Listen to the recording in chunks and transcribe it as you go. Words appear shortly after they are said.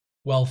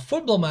Well,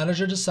 Football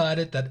Manager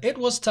decided that it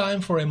was time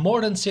for a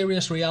more than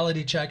serious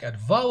reality check at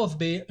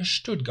VfB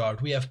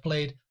Stuttgart. We have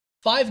played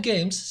 5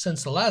 games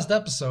since the last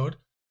episode,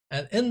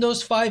 and in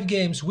those 5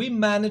 games we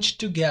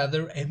managed to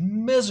gather a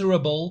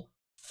miserable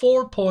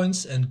 4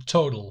 points in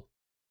total.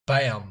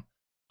 Bam!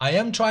 I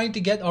am trying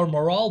to get our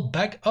morale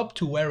back up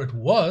to where it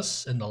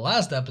was in the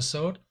last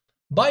episode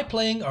by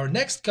playing our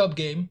next cup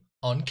game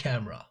on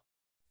camera.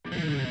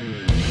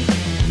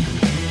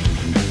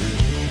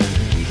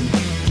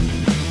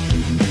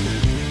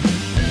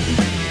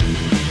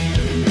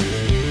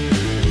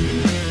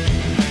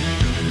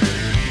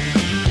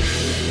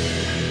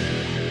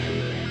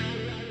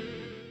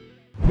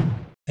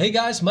 Hey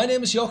guys, my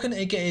name is Jochen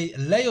aka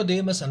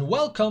Leyodemus and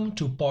welcome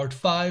to part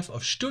 5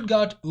 of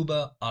Stuttgart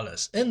über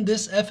alles. In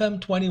this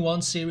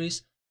FM21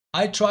 series,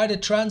 I try to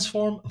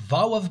transform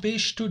VfB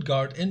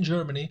Stuttgart in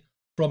Germany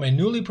from a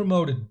newly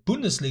promoted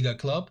Bundesliga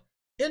club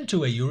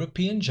into a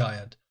European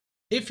giant.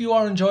 If you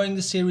are enjoying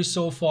the series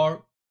so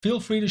far,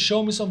 feel free to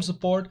show me some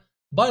support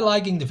by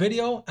liking the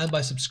video and by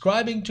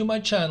subscribing to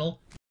my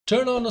channel.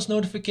 Turn on those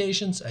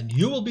notifications and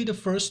you will be the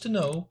first to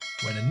know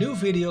when a new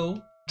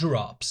video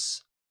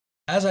drops.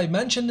 As I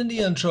mentioned in the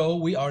intro,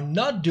 we are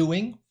not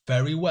doing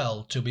very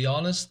well, to be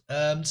honest.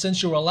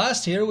 Since you were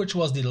last here, which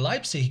was the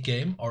Leipzig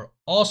game, our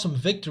awesome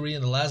victory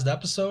in the last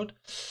episode,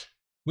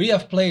 we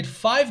have played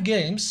 5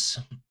 games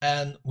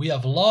and we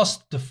have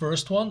lost the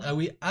first one and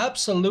we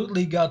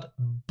absolutely got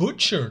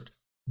butchered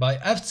by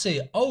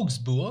FC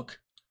Augsburg.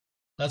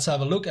 Let's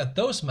have a look at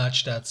those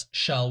match stats,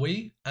 shall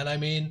we? And I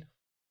mean,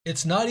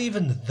 it's not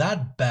even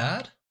that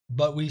bad,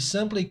 but we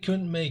simply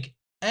couldn't make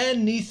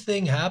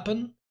anything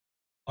happen.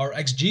 Our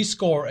XG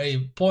score a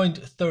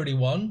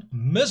 0.31,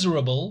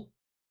 miserable.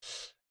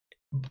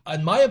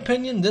 In my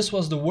opinion, this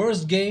was the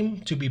worst game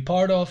to be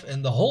part of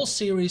in the whole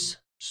series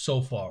so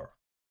far.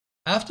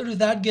 After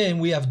that game,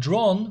 we have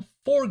drawn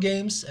 4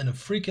 games in a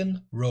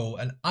freaking row.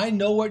 And I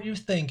know what you're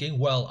thinking.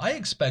 Well, I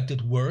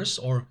expected worse,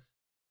 or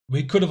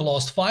we could have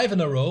lost 5 in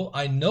a row.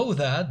 I know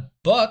that.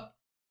 But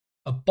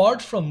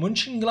apart from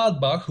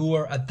Mönchengladbach, who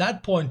were at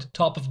that point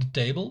top of the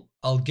table,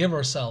 I'll give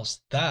ourselves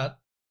that.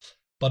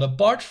 But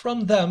apart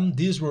from them,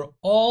 these were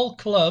all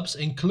clubs,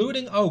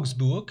 including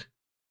Augsburg,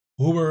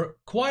 who were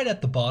quite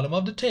at the bottom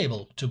of the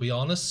table, to be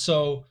honest.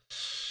 So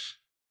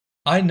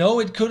I know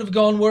it could have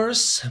gone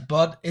worse,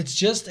 but it's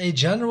just a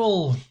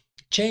general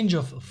change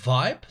of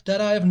vibe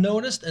that I have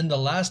noticed in the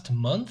last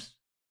month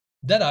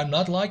that I'm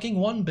not liking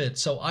one bit.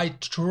 So I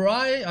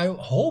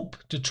hope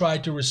to try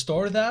to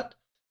restore that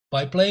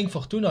by playing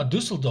Fortuna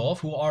Düsseldorf,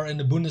 who are in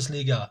the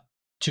Bundesliga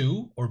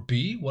 2 or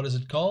B, what is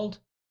it called?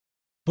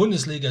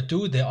 Bundesliga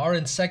 2, they are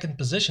in 2nd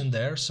position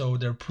there, so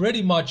they're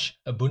pretty much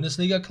a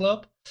Bundesliga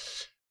club.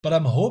 But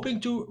I'm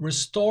hoping to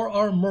restore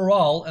our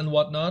morale and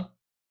whatnot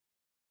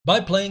by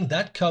playing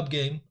that cup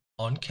game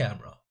on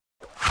camera.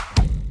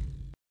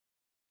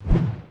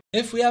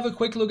 If we have a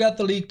quick look at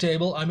the league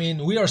table, I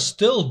mean, we are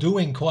still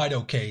doing quite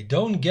okay.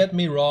 Don't get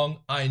me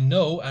wrong, I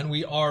know, and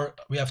we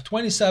have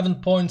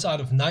 27 points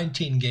out of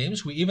 19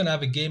 games. We even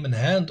have a game in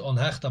hand on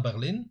Hertha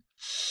Berlin.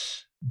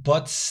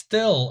 But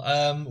still,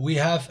 we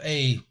have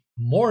a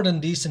more than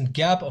decent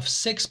gap of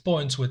 6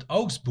 points with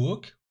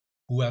Augsburg,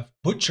 who have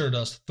butchered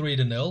us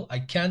 3-0. I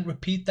can't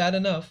repeat that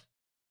enough.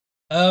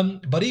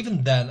 But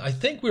even then, I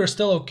think we're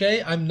still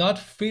okay. I'm not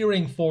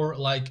fearing for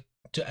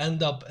to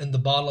end up in the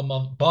bottom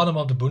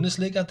of the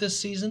Bundesliga this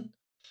season.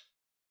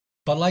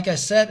 But like I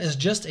said, it's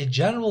just a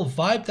general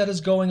vibe that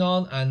is going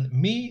on, and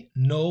me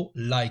no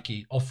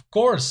likey. Of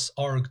course,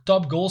 our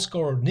top goal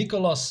scorer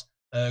Nicolas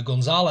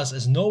Gonzalez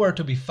is nowhere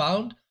to be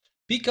found,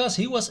 because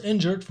he was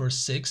injured for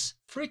 6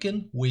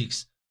 freaking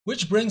weeks.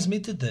 Which brings me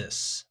to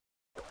this.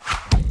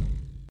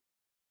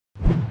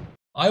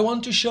 I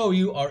want to show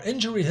you our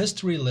injury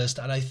history list,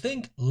 and I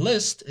think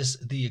list is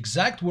the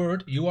exact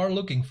word you are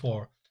looking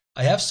for.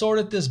 I have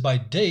sorted this by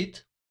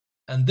date,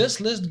 and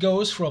this list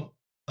goes from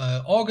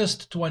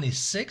August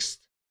 26th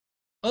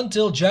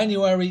until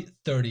January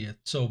 30th.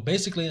 So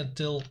basically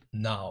until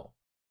now.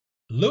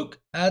 Look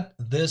at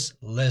this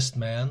list,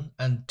 man,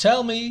 and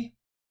tell me,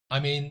 I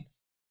mean,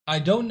 I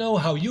don't know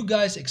how you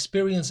guys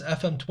experience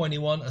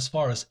FM21 as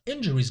far as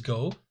injuries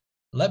go.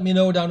 Let me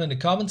know down in the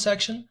comment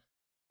section.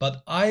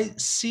 But I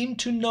seem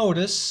to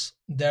notice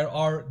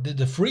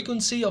the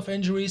frequency of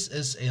injuries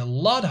is a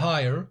lot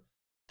higher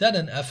than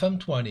in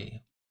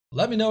FM20.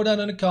 Let me know down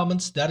in the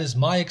comments. That is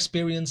my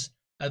experience.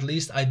 At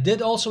least I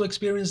did also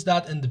experience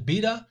that in the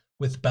beta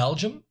with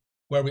Belgium,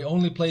 where we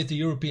only played the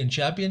European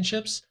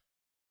Championships.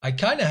 I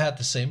kind of had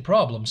the same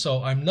problem.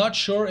 So I'm not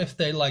sure if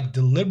they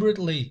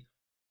deliberately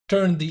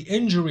turned the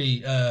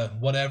injury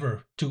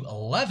whatever to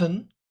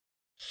 11,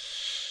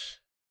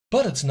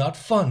 but it's not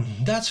fun,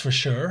 that's for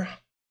sure.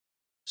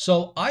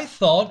 So I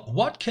thought,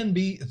 what can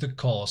be the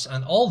cause?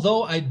 And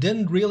although I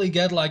didn't really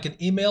get an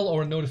email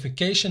or a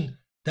notification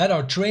that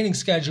our training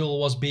schedule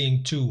was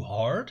being too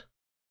hard,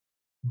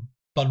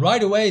 but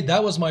right away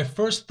that was my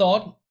first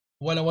thought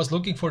when I was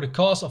looking for the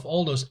cause of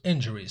all those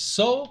injuries.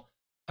 So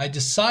I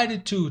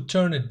decided to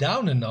turn it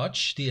down a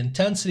notch, the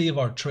intensity of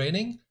our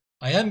training,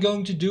 I am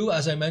going to do,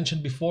 as I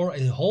mentioned before,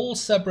 a whole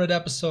separate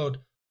episode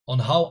on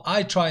how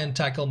I try and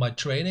tackle my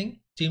training,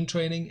 team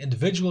training,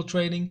 individual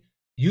training,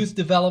 youth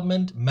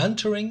development,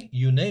 mentoring,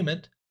 you name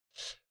it.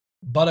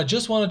 But I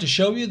just wanted to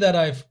show you that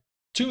I've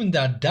tuned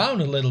that down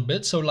a little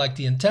bit, so like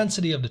the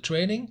intensity of the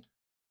training.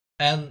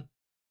 And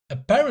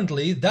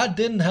apparently that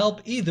didn't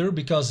help either,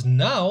 because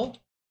now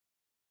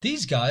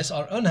these guys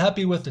are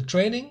unhappy with the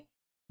training,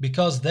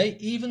 because they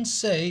even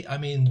say, I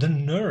mean, the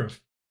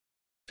nerve,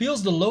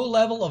 feels the low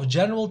level of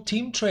general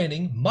team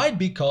training might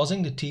be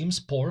causing the team's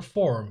poor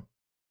form.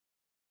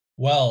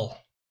 Well,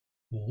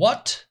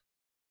 what?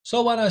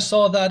 So when I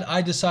saw that,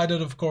 I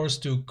decided, of course,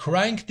 to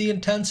crank the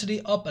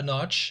intensity up a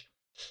notch.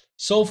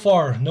 So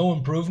far, no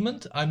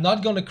improvement. I'm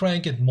not going to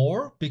crank it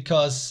more,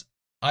 because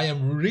I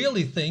am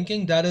really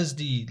thinking that is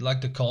the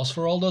cause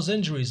for all those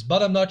injuries,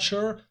 but I'm not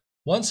sure.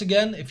 Once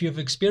again, if you've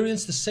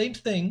experienced the same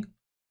thing,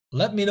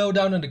 let me know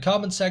down in the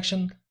comment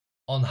section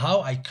on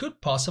how I could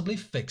possibly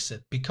fix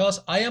it, because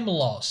I am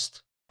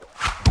lost.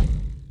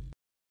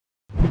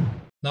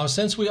 Now,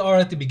 since we are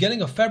at the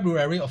beginning of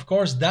February, of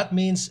course, that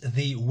means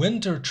the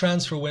winter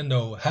transfer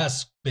window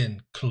has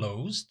been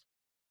closed.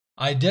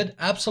 I did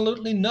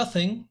absolutely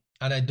nothing,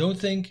 and I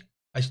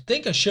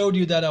think I showed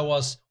you that I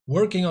was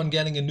working on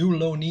getting a new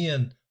loanee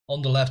in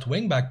on the left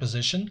wingback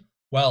position.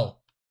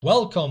 Well,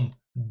 welcome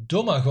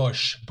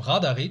Domagoj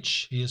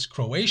Bradaric. He is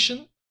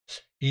Croatian.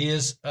 He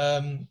is,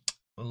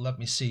 let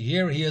me see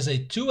here, he is a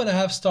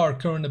 2.5-star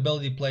current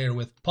ability player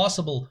with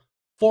possible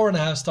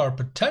 4.5-star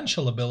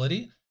potential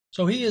ability.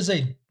 So he is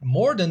a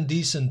more than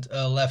decent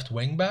left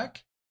wingback.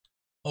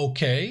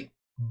 Okay,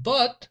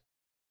 but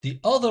the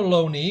other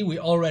loanee we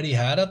already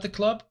had at the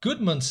club,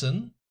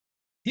 Gudmundsson,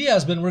 he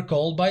has been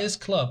recalled by his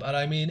club. And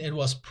I mean, it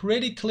was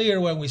pretty clear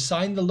when we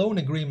signed the loan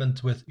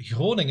agreement with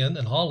Groningen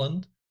in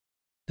Holland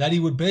that he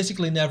would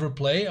basically never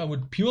play and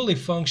would purely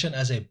function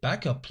as a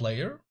backup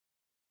player.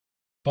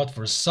 But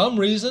for some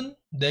reason,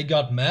 they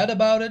got mad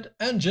about it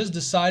and just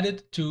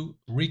decided to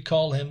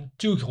recall him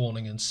to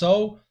Groningen.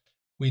 So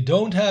we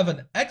don't have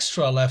an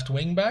extra left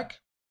wing back.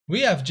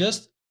 We have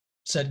just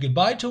said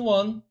goodbye to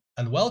one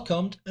and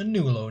welcomed a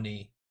new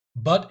loanee.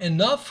 But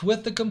enough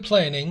with the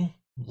complaining.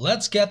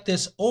 Let's get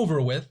this over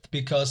with,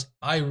 because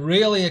I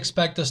really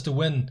expect us to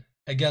win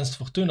against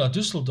Fortuna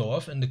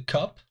Düsseldorf in the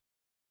cup.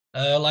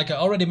 Like I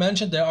already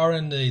mentioned, they are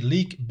in the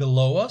league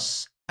below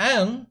us,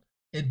 and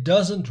it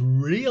doesn't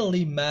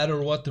really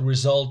matter what the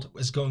result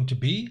is going to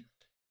be,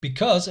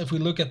 because if we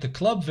look at the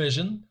club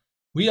vision,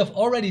 we have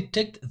already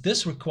ticked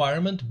this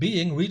requirement,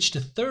 being reached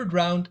the third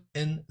round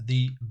in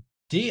the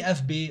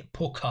DFB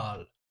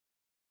Pokal.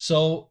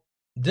 So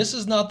this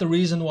is not the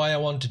reason why I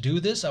want to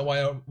do this, and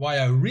why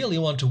I really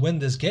want to win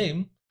this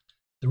game.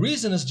 The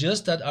reason is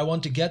just that I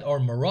want to get our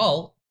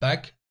morale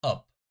back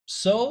up.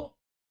 So,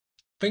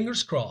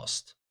 fingers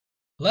crossed.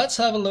 Let's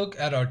have a look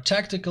at our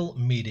tactical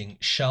meeting,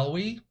 shall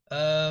we?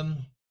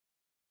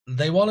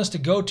 They want us to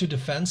go to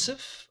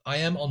defensive. I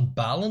am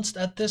unbalanced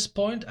at this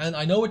point, and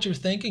I know what you're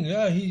thinking.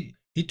 Yeah, he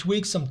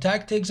tweaked some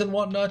tactics and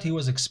whatnot. He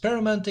was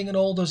experimenting in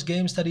all those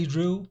games that he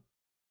drew.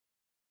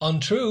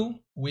 Untrue.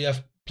 We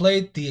have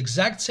played the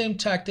exact same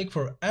tactic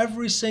for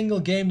every single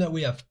game that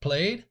we have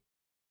played.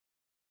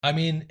 I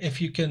mean, if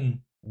you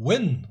can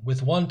win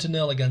with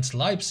 1-0 against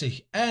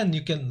Leipzig and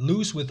you can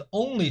lose with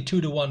only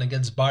 2-1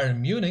 against Bayern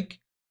Munich,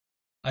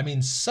 I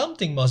mean,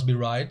 something must be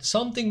right.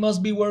 Something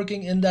must be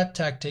working in that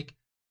tactic.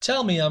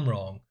 Tell me I'm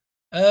wrong.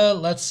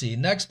 Let's see.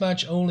 Next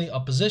match only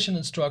opposition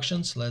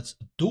instructions. Let's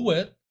do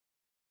it.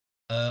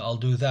 I'll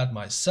do that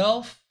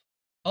myself.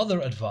 Other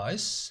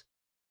advice.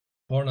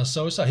 Borna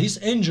Sosa, he's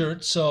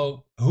injured,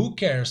 so who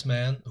cares,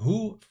 man?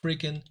 Who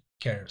freaking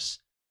cares?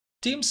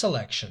 Team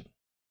selection.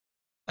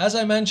 As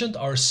I mentioned,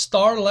 our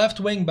star left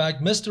wing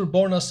back, Mr.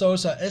 Borna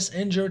Sosa, is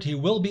injured. He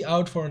will be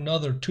out for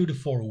another 2 to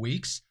 4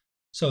 weeks.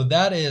 So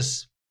that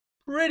is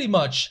pretty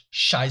much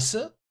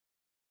scheisse.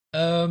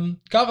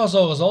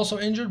 Karazor is also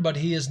injured, but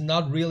he is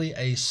not really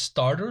a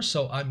starter,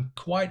 so I'm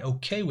quite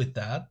okay with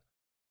that.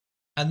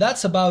 And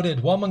that's about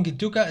it.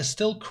 Wamangituka is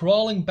still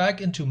crawling back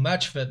into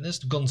match fitness.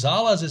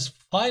 Gonzalez is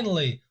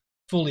finally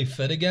fully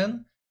fit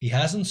again. He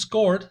hasn't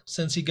scored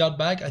since he got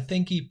back. I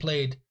think he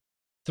played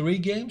 3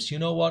 games. You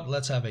know what?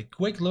 Let's have a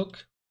quick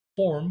look.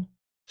 Form.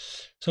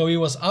 So he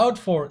was out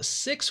for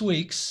 6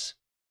 weeks.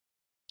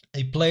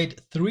 He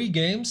played 3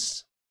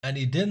 games and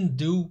he didn't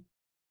do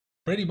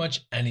pretty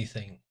much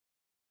anything.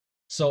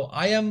 So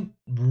I am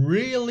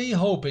really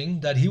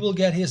hoping that he will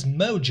get his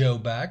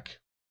mojo back,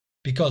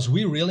 because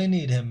we really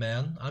need him,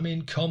 man. I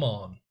mean, come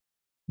on.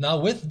 Now,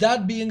 with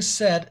that being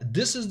said,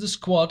 this is the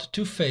squad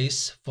to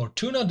face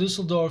Fortuna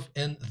Düsseldorf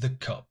in the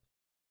cup.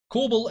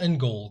 Kobel in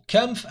goal,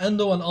 Kempf,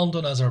 Endo and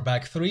Anton as our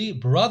back 3,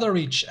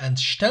 Bradaric and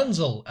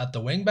Stenzel at the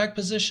wingback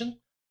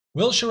position,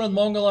 Wilshire and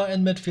Mongala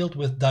in midfield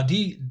with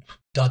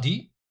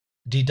Didavi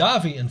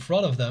in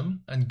front of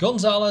them, and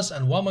Gonzalez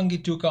and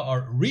Wamangituka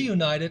are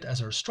reunited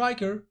as our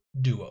striker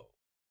duo.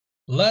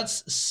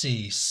 Let's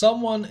see.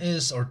 Someone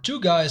is, or two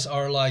guys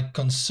are like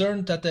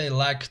concerned that they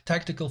lack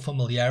tactical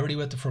familiarity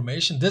with the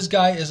formation. This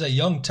guy is a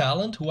young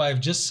talent who I've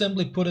just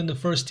simply put in the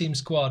first team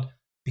squad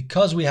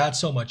because we had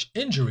so much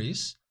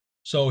injuries.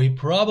 So he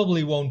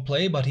probably won't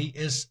play, but he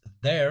is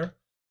there.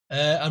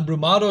 And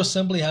Brumado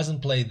simply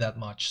hasn't played that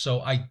much. So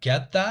I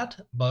get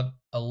that, but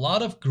a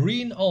lot of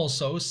green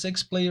also.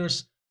 6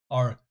 players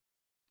are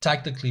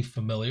tactically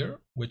familiar,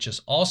 which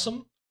is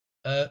awesome.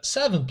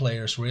 7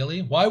 players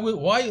really.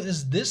 Why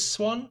is this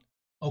one?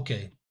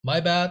 Okay, my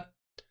bad.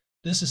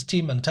 This is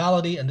team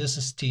mentality and this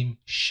is team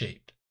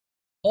shape.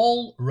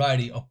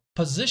 Alrighty,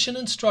 position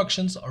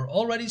instructions are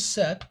already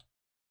set.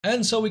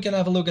 And so we can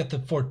have a look at the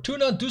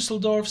Fortuna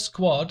Düsseldorf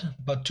squad.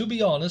 But to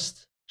be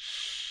honest,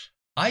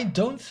 I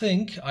don't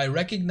think I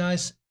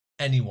recognize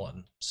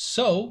anyone.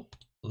 So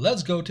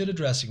let's go to the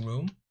dressing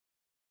room.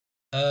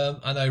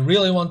 And I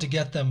really want to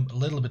get them a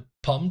little bit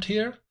pumped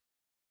here.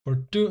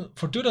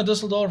 Fortuna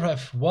Düsseldorf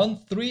have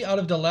won 3 out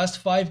of the last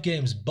 5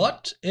 games,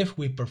 but if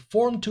we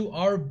perform to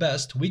our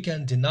best, we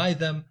can deny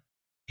them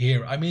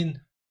here. I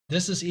mean,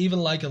 this is even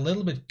like a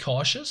little bit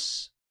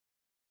cautious,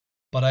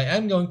 but I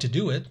am going to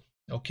do it.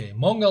 Okay,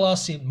 Mongala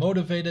seemed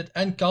motivated,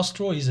 and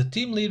Castro, he's a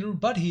team leader,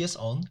 but he is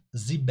on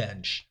the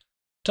bench.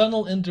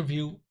 Tunnel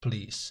interview,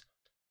 please.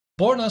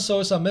 Borna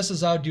Sosa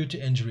misses out due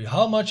to injury.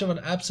 How much of an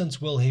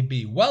absence will he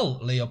be? Well,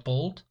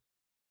 Leopold,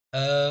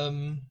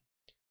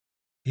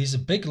 he's a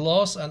big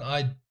loss, and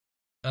I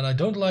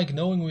don't like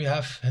knowing we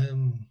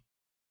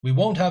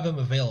won't have him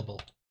available.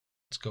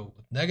 Let's go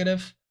with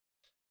negative.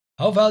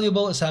 How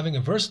valuable is having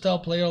a versatile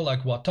player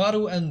like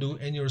Wataru Endo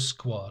in your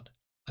squad?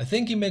 I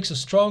think he makes us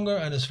stronger,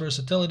 and his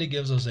versatility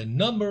gives us a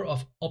number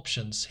of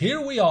options.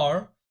 Here we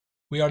are.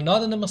 We are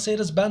not in the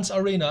Mercedes-Benz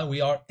Arena.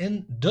 We are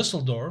in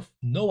Düsseldorf.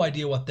 No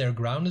idea what their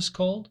ground is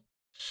called.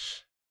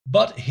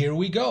 But here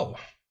we go.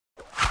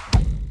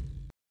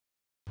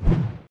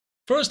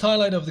 First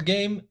highlight of the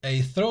game,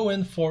 a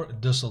throw-in for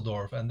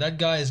Düsseldorf. And that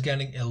guy is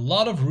getting a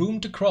lot of room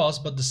to cross,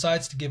 but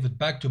decides to give it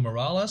back to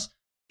Morales.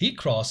 He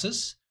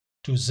crosses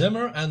to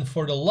Zimmer, and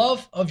for the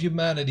love of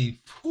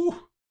humanity,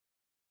 whew.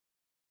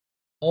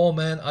 Oh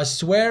man, I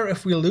swear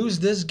if we lose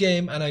this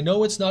game, and I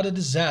know it's not a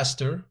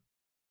disaster,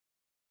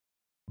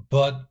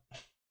 but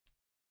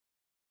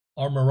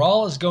our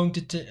morale is going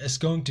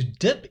to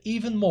dip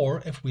even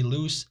more if we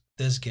lose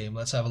this game.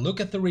 Let's have a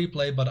look at the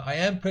replay, but I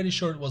am pretty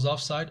sure it was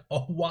offside.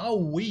 Oh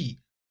wowee.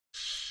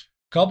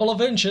 Couple of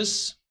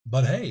inches,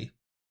 but hey,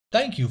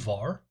 thank you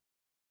VAR.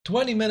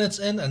 20 minutes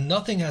in and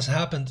nothing has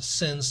happened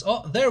since.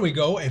 Oh, there we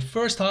go, a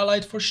first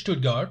highlight for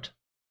Stuttgart.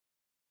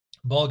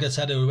 Ball gets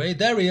headed away.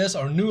 There he is,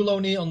 our new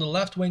loanee on the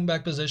left wing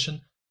back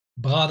position.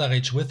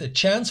 Bradaric with a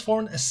chance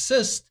for an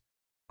assist.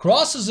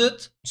 Crosses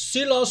it.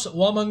 Silas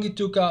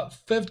Wamangituka,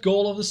 5th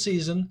goal of the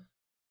season.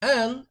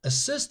 And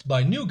assist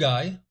by new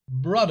guy,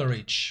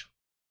 Bradaric.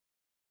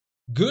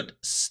 Good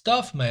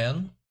stuff,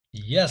 man.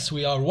 Yes,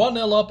 we are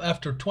 1-0 up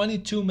after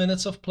 22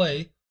 minutes of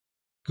play.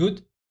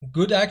 Good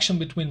action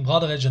between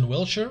Bradaric and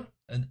Wilshire.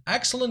 An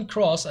excellent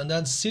cross, and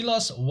then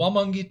Silas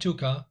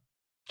Wamangituka,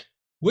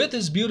 with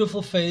his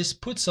beautiful face,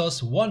 puts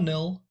us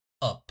 1-0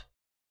 up.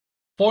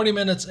 40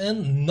 minutes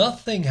in,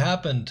 nothing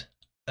happened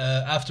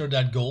after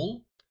that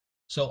goal.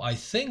 So I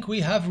think we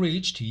have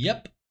reached,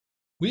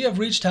 we have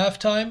reached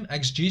halftime.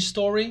 XG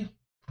story,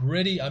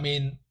 I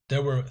mean,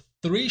 there were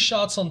 3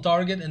 shots on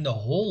target in the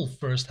whole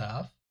first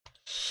half.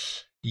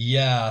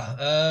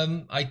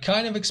 Yeah, I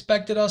kind of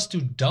expected us to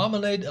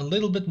dominate a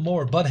little bit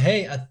more. But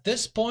hey, at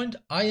this point,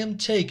 I am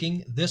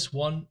taking this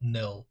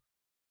 1-0.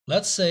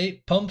 Let's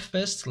say pump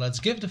fists, let's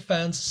give the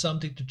fans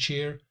something to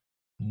cheer.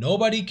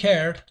 Nobody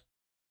cared.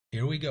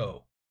 Here we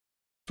go.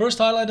 First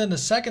highlight in the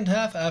second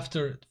half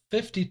after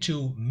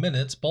 52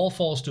 minutes. Ball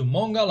falls to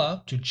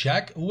Mongala, to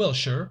Jack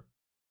Wilshire.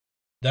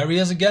 There he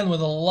is again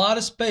with a lot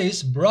of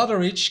space.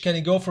 Bradaric, can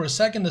he go for a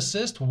second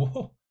assist?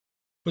 Whoa.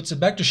 Puts it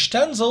back to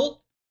Stenzel.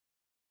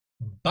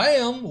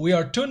 Bam! We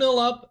are 2-0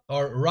 up.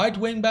 Our right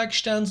wing back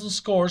Stenzel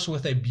scores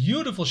with a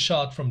beautiful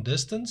shot from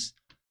distance.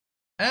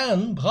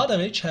 And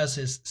Bradaric has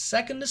his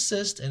second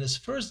assist in his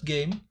first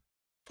game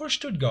for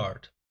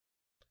Stuttgart.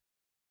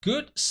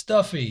 Good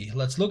stuffy.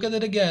 Let's look at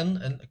it again.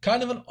 And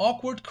kind of an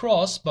awkward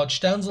cross, but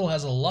Stenzel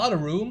has a lot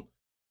of room.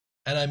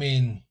 And I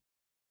mean,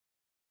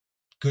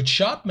 good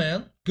shot,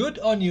 man. Good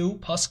on you,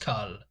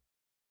 Pascal.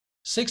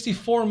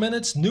 64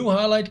 minutes, new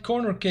highlight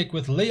corner kick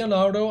with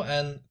Leonardo,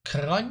 and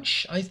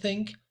Crunch, I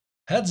think,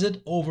 heads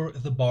it over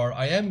the bar.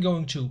 I am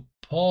going to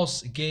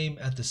pause game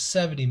at the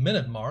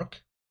 70-minute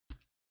mark.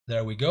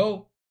 There we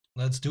go.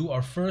 Let's do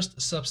our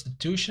first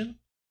substitution.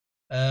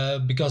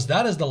 Because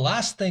that is the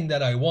last thing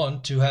that I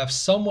want, to have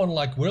someone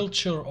like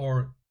Wilshire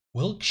or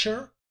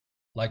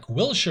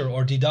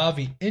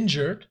Didavi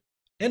injured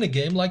in a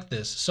game like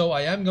this. So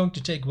I am going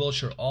to take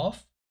Wilshire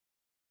off.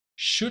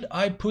 Should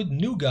I put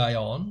new guy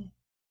on?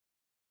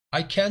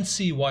 I can't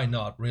see why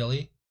not,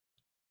 really.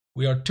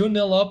 We are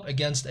 2-0 up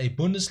against a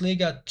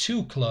Bundesliga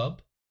 2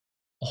 club.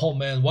 Oh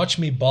man, watch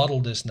me bottle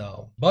this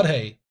now. But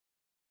hey,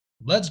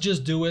 let's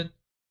just do it.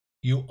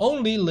 You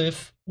only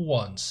live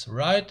once,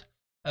 right?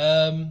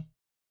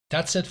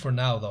 That's it for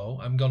now though.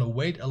 I'm gonna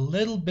wait a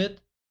little bit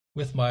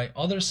with my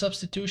other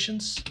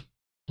substitutions.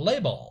 Play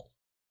ball.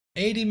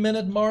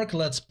 80-minute mark.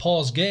 Let's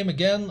pause game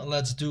again.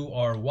 Let's do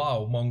our...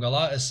 Wow,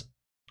 Mongala is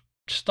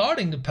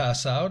starting to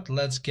pass out.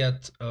 Let's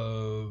get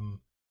Castro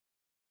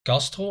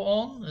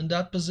on in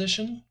that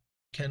position.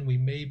 Can we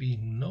maybe...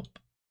 Nope.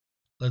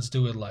 Let's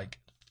do it like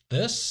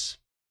this.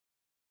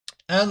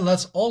 And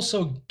let's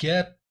also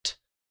get...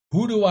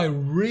 Who do I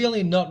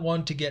really not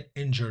want to get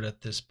injured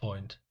at this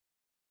point?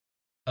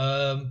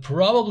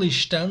 Probably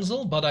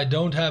Stenzel, but I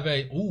don't have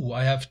a... Ooh,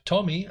 I have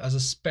Tommy as a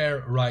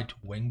spare right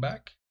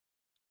wingback.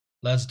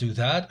 Let's do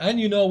that. And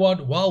you know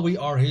what? While we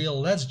are here,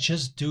 let's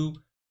just do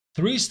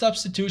 3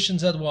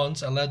 substitutions at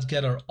once and let's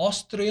get our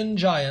Austrian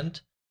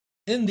giant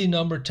in the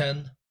number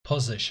 10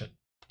 position.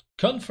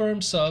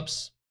 Confirm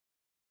subs.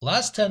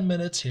 Last 10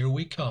 minutes, here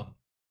we come.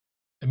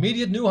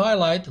 Immediate new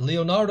highlight,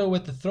 Leonardo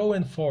with the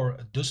throw-in for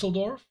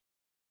Düsseldorf.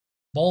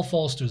 Ball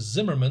falls to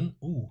Zimmerman.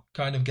 Ooh,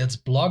 kind of gets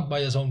blocked by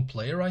his own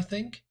player, I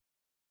think.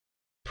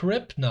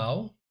 Prip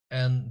now,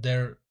 and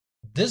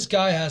this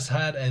guy has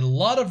had a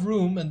lot of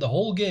room in the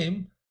whole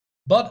game,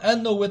 but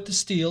Endo with the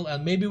steal,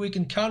 and maybe we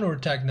can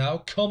counterattack now.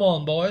 Come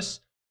on, boys.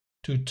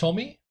 To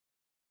Tommy.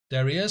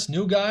 There he is,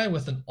 new guy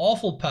with an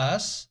awful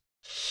pass.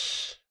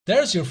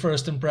 There's your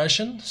first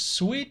impression.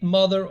 Sweet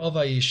mother of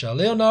Aisha.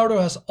 Leonardo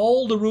has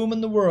all the room in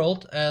the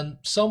world, and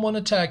someone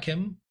attack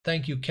him.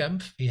 Thank you,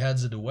 Kempf. He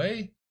heads it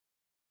away.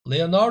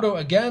 Leonardo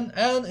again,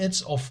 and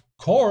it's of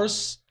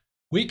course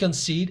we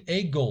concede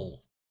a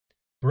goal.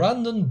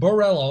 Brandon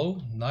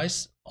Borello,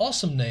 nice,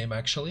 awesome name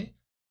actually.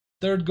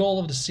 3rd goal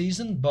of the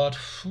season, but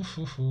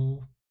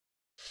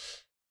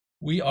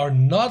we are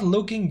not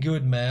looking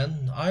good,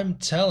 man. I'm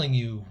telling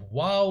you.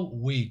 Wow,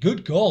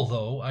 good goal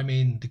though. I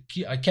mean,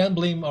 I can't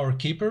blame our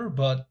keeper,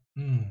 but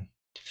we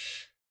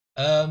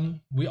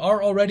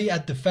are already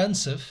at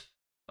defensive.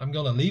 I'm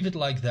gonna leave it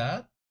like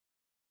that.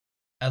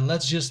 And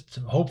let's just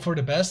hope for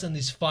the best in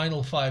these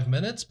final 5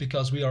 minutes,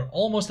 because we are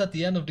almost at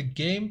the end of the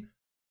game.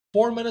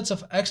 4 minutes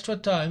of extra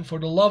time. For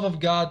the love of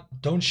God,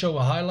 don't show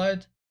a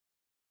highlight.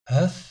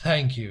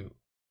 Thank you.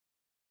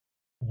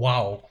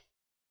 Wow.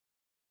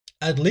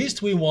 At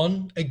least we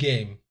won a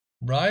game,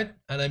 right?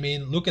 And I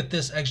mean, look at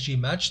this XG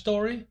match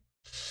story.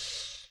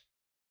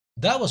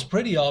 That was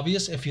pretty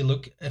obvious if you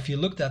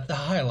looked at the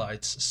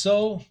highlights.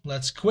 So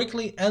let's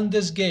quickly end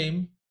this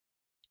game.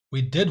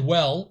 We did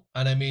well,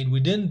 and I mean, we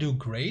didn't do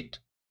great,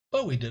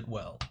 but we did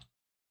well.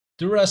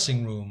 The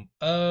dressing room.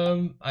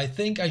 I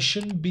think I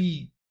shouldn't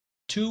be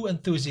too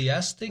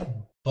enthusiastic,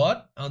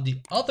 but on the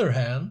other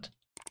hand,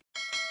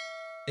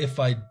 if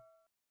I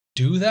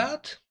do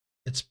that,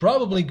 it's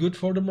probably good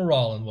for the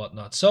morale and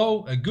whatnot.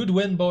 So, a good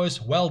win,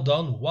 boys. Well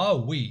done.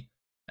 Wowee.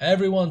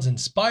 Everyone's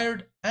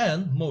inspired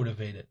and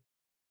motivated.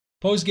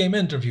 Post-game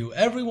interview.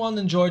 Everyone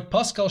enjoyed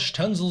Pascal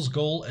Stenzel's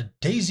goal, a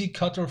daisy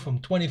cutter from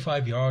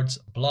 25 yards,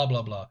 blah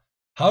blah blah.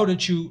 How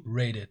did you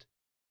rate it?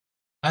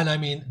 And I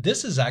mean,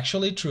 this is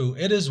actually true.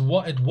 It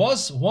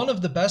was one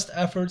of the best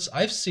efforts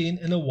I've seen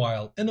in a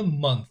while, in a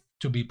month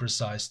to be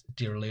precise,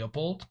 dear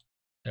Leopold.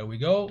 There we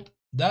go.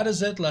 That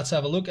is it. Let's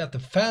have a look at the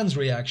fans'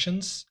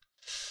 reactions.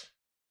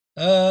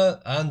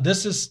 And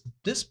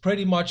this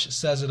pretty much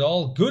says it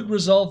all. Good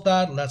result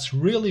that. Let's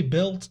really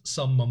build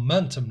some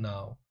momentum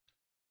now.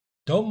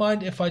 Don't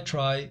mind if I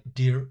try,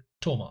 dear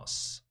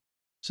Thomas.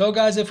 So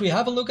guys, if we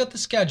have a look at the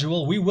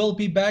schedule, we will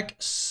be back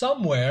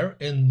somewhere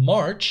in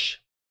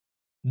March.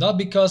 Not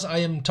because I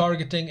am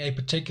targeting a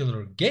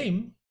particular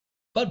game,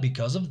 but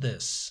because of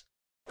this.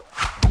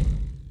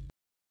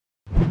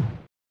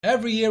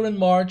 Every year in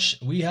March,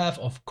 we have,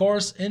 of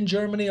course, in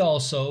Germany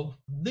also,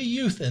 the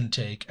youth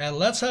intake. And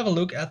let's have a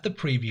look at the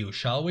preview,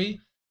 shall we?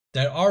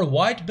 There are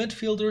wide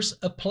midfielders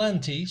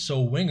aplenty,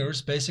 so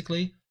wingers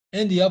basically,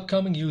 in the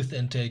upcoming youth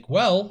intake.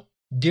 Well,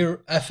 dear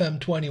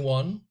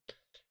FM21,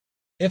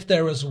 if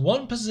there is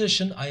one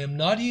position I am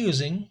not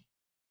using,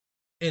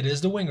 it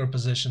is the winger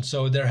position.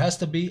 So there has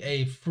to be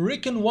a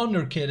freaking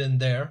wonder kid in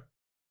there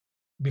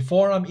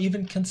before I'm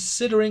even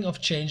considering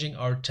of changing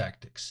our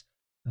tactics.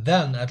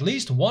 Then at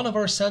least one of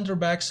our center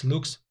backs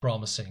looks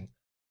promising.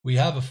 We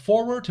have a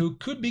forward who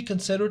could be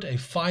considered a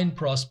fine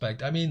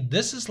prospect. I mean,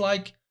 this is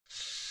like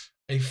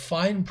a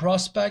fine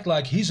prospect,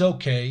 like he's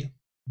okay,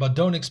 but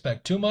don't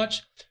expect too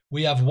much.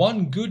 We have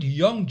one good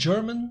young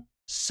German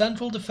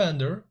central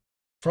defender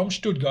from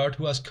Stuttgart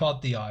who has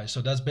caught the eye.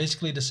 So that's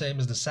basically the same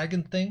as the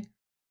second thing.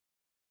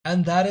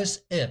 And that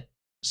is it.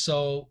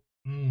 So,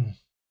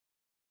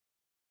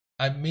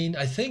 I mean,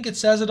 I think it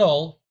says it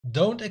all.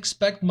 Don't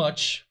expect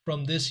much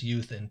from this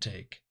youth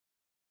intake.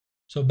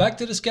 So back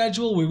to the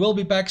schedule. We will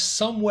be back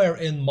somewhere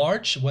in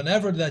March,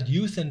 whenever that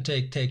youth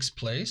intake takes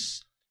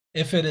place.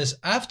 If it is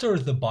after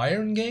the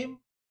Bayern game,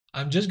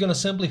 I'm just going to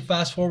simply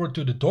fast forward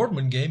to the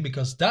Dortmund game,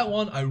 because that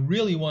one I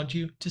really want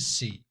you to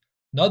see.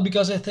 Not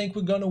because I think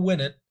we're going to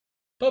win it,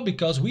 but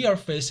because we are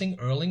facing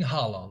Erling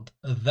Haaland.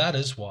 That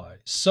is why.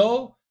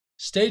 So,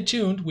 stay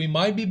tuned. We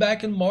might be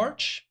back in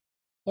March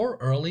or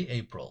early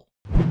April.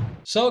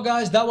 So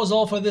guys, that was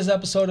all for this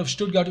episode of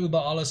Stuttgart über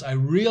alles. I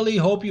really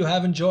hope you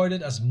have enjoyed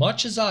it as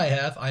much as I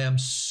have. I am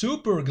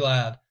super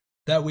glad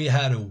that we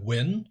had a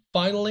win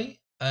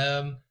finally.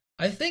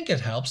 I think it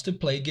helps to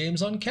play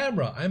games on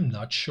camera. I'm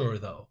not sure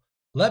though.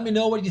 Let me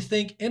know what you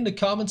think in the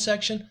comment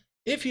section.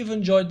 If you've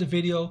enjoyed the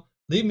video,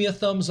 leave me a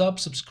thumbs up,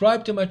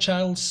 subscribe to my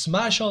channel,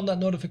 smash on that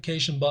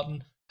notification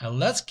button, and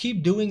let's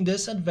keep doing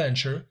this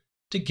adventure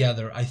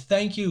together. I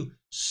thank you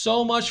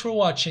so much for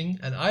watching,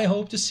 and I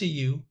hope to see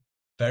you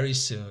very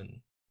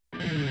soon.